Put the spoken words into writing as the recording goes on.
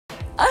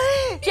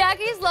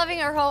Jackie's loving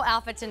her whole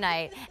outfit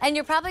tonight. And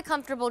you're probably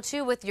comfortable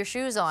too with your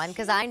shoes on,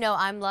 because I know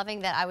I'm loving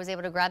that I was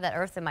able to grab that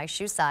earth in my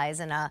shoe size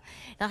and not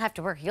have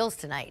to wear heels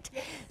tonight.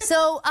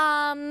 So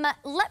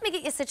let me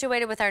get you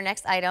situated with our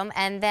next item,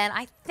 and then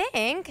I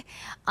think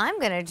I'm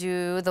gonna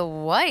do the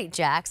white,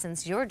 Jack,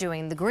 since you're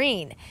doing the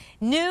green.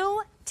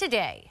 New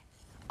today,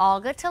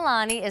 Olga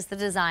Tolani is the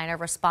designer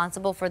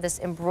responsible for this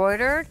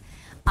embroidered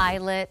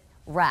eyelet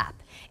wrap.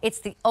 It's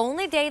the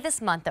only day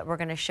this month that we're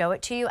going to show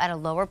it to you at a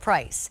lower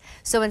price.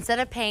 So instead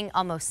of paying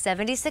almost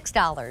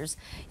 $76,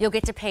 you'll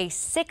get to pay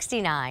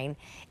 $69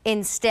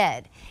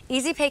 instead.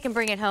 Easy Pay can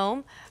bring it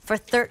home for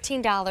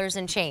 $13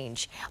 and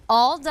change.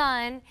 All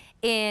done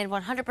in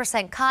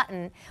 100%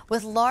 cotton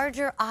with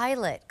larger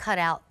eyelet cut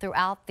out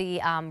throughout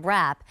the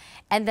wrap,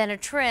 and then a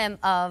trim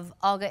of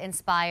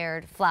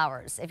Olga-inspired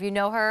flowers. If you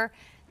know her,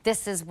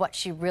 this is what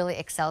she really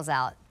excels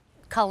at,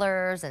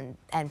 colors and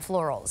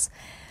florals.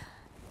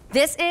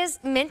 This is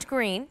mint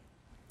green,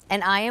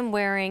 and I am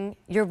wearing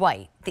your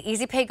white. The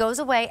Easy Pay goes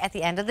away at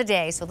the end of the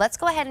day, so let's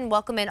go ahead and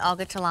welcome in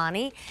Olga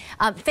Tolani,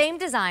 famed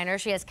designer.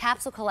 She has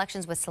capsule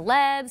collections with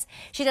celebs.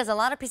 She does a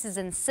lot of pieces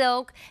in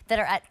silk that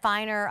are at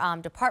finer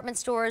department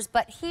stores.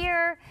 But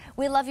here,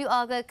 we love you,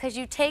 Olga, because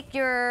you take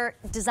your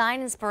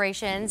design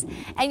inspirations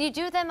and you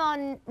do them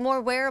on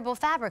more wearable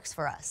fabrics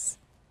for us.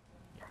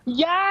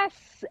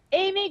 Yes,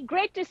 Amy,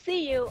 great to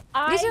see you.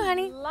 You too,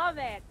 honey. I love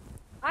it.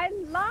 I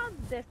love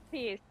this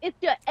piece. It's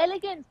your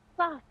elegant,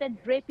 soft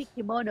and drapey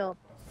kimono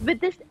with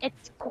this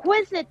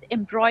exquisite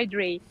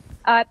embroidery,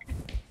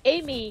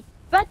 Amy.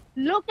 But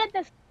look at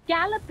the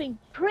scalloping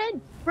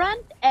print,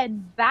 front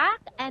and back,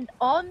 and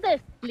on the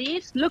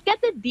sleeves. Look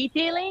at the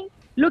detailing.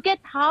 Look at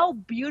how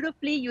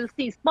beautifully you'll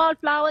see small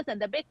flowers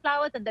and the big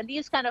flowers and the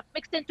leaves kind of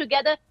mixed in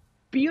together,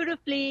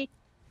 beautifully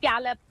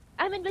scalloped.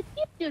 I mean, it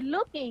keeps you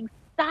looking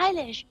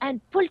stylish and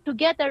pulled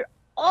together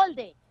all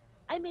day.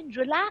 I mean,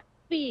 relaxed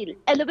feel,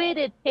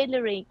 elevated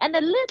tailoring, and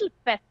a little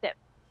festive.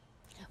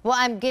 Well,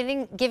 I'm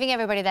giving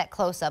everybody that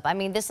close-up. I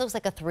mean, this looks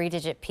like a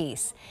 3-digit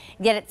piece,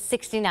 yet it's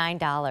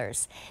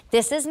 $69.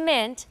 This is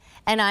mint,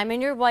 and I'm in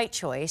your white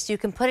choice. You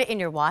can put it in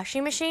your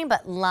washing machine,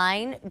 but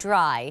line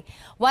dry.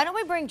 Why don't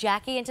we bring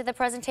Jackie into the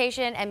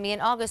presentation and me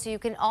and Olga so you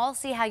can all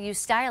see how you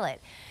style it.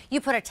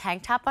 You put a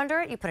tank top under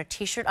it, you put a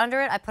t-shirt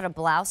under it, I put a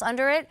blouse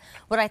under it.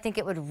 What I think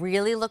it would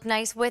really look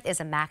nice with is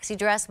a maxi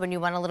dress when you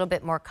want a little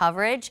bit more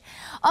coverage.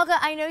 Olga,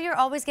 I know you're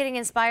always getting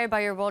inspired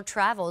by your world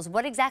travels.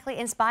 What exactly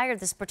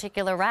inspired this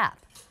particular wrap?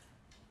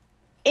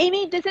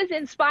 Amy, this is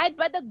inspired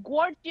by the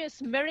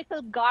gorgeous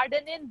Miracle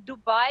Garden in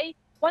Dubai,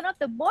 one of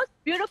the most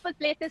beautiful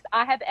places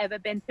I have ever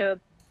been to.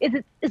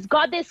 It's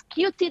got this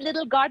cutesy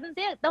little garden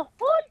there. The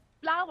whole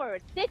flower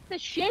takes the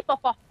shape of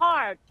a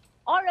heart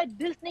or a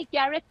Disney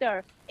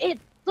character. It's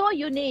so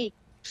unique,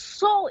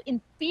 so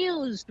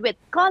infused with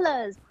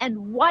colors and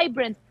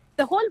vibrance.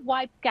 The whole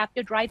vibe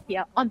captured right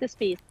here on this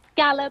piece.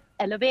 Scallop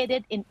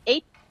elevated in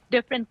 8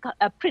 different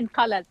print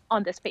colors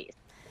on this piece.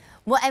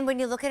 Well, and when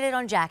you look at it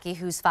on Jackie,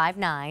 who's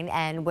 5'9"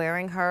 and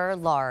wearing her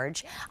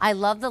large, I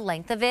love the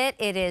length of it.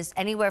 It is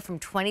anywhere from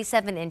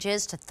 27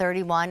 inches to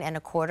 31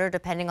 1/4,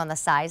 depending on the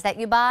size that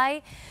you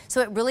buy.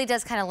 So it really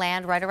does kind of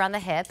land right around the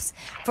hips.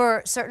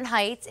 For certain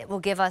heights, it will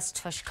give us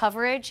tush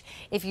coverage.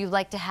 If you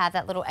like to have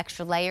that little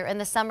extra layer in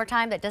the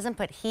summertime that doesn't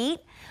put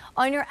heat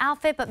on your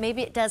outfit, but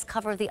maybe it does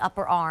cover the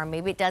upper arm.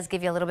 Maybe it does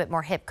give you a little bit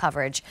more hip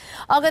coverage.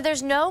 Olga,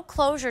 there's no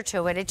closure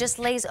to it. It just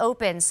lays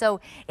open.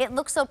 So it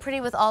looks so pretty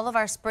with all of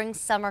our spring,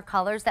 summer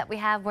colors that we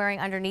have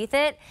wearing underneath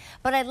it.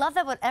 But I love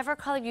that whatever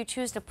color you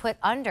choose to put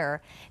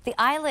under, the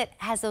eyelet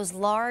has those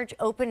large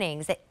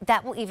openings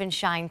that will even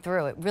shine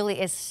through. It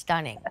really is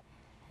stunning.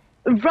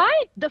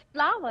 Right. The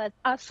flowers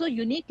are so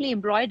uniquely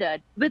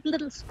embroidered with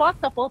little spots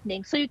of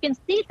opening. So you can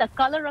see the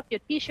color of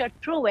your t-shirt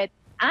through it.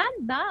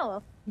 And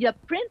now your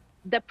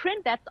the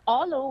print that's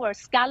all over,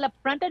 scallop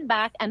front and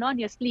back and on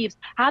your sleeves,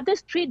 have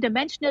this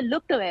 3-dimensional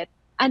look to it.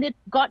 And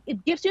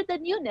it gives you the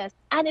newness,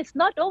 and it's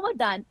not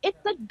overdone.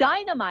 It's a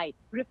dynamite,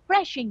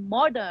 refreshing,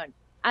 modern,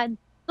 and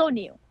so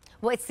new.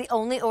 Well, it's the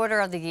only order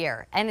of the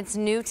year, and it's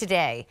new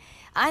today.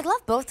 I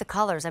love both the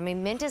colors. I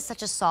mean, mint is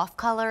such a soft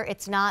color.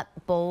 It's not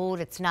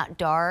bold. It's not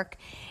dark.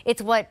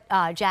 It's what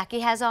Jackie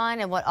has on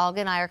and what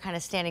Olga and I are kind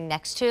of standing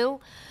next to.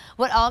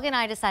 What Olga and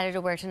I decided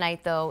to wear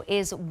tonight, though,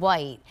 is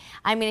white.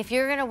 I mean, if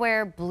you're going to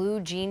wear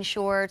blue jean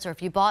shorts, or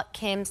if you bought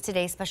Kim's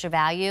Today's Special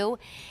Value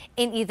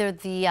in either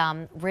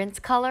the rinse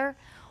color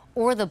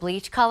or the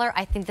bleach color,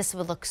 I think this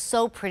would look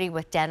so pretty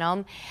with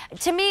denim.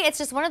 To me, it's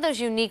just one of those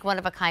unique,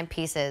 one-of-a-kind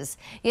pieces.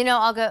 You know,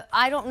 Olga,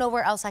 I don't know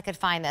where else I could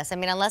find this. I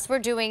mean, unless we're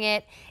doing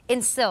it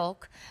in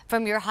silk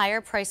from your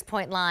higher price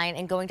point line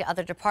and going to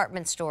other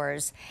department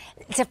stores.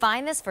 To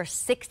find this for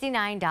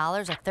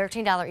 $69 or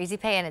 $13 Easy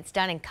Pay, and it's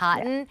done in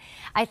cotton,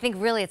 I think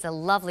really it's a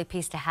lovely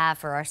piece to have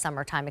for our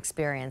summertime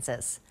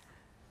experiences.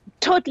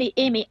 Totally,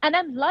 Amy. And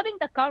I'm loving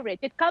the coverage.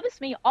 It covers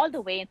me all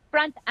the way,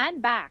 front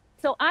and back.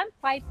 So I'm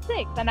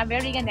 5'6" and I'm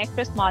wearing an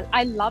extra small.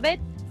 I love it.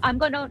 I'm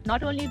going to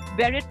not only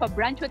wear it for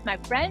brunch with my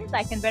friends,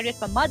 I can wear it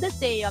for Mother's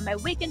Day, or my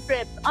weekend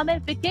trips, or my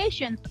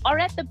vacations, or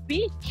at the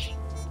beach.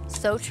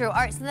 So true. All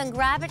right, so then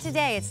grab it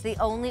today. It's the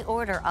only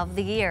order of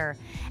the year.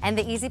 And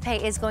the Easy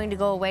Pay is going to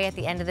go away at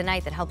the end of the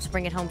night. That helps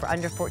bring it home for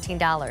under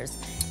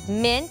 $14.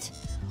 Mint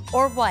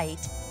or white,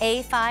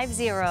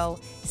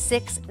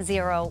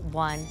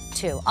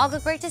 A506012. Olga,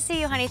 great to see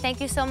you, honey.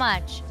 Thank you so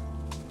much.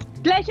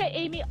 Pleasure,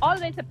 Amy.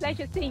 Always a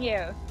pleasure seeing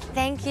you.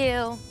 Thank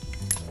you.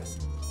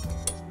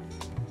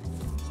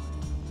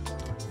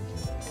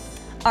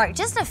 All right,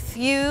 just a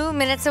few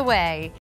minutes away.